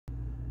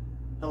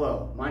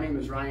Hello, my name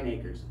is Ryan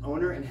Akers,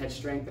 owner and head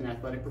strength and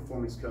athletic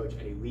performance coach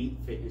at Elite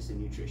Fitness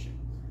and Nutrition.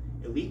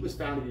 Elite was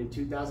founded in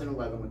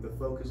 2011 with the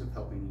focus of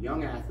helping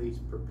young athletes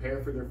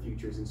prepare for their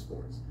futures in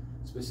sports,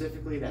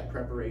 specifically that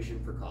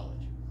preparation for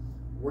college.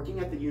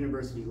 Working at the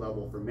university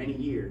level for many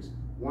years,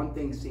 one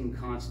thing seemed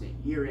constant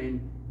year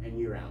in and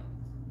year out.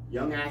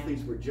 Young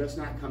athletes were just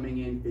not coming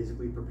in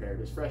physically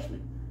prepared as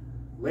freshmen.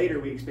 Later,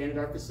 we expanded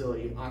our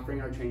facility, offering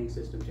our training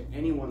system to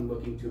anyone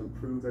looking to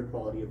improve their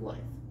quality of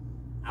life.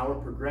 Our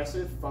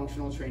progressive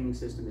functional training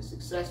system is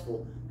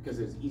successful because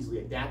it is easily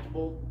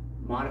adaptable,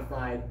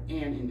 modified,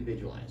 and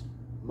individualized.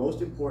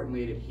 Most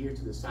importantly, it adheres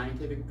to the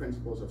scientific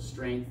principles of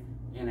strength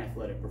and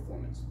athletic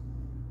performance.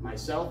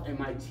 Myself and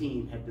my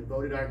team have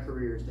devoted our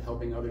careers to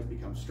helping others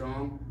become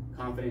strong,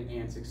 confident,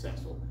 and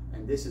successful,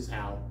 and this is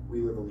how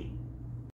we live Elite.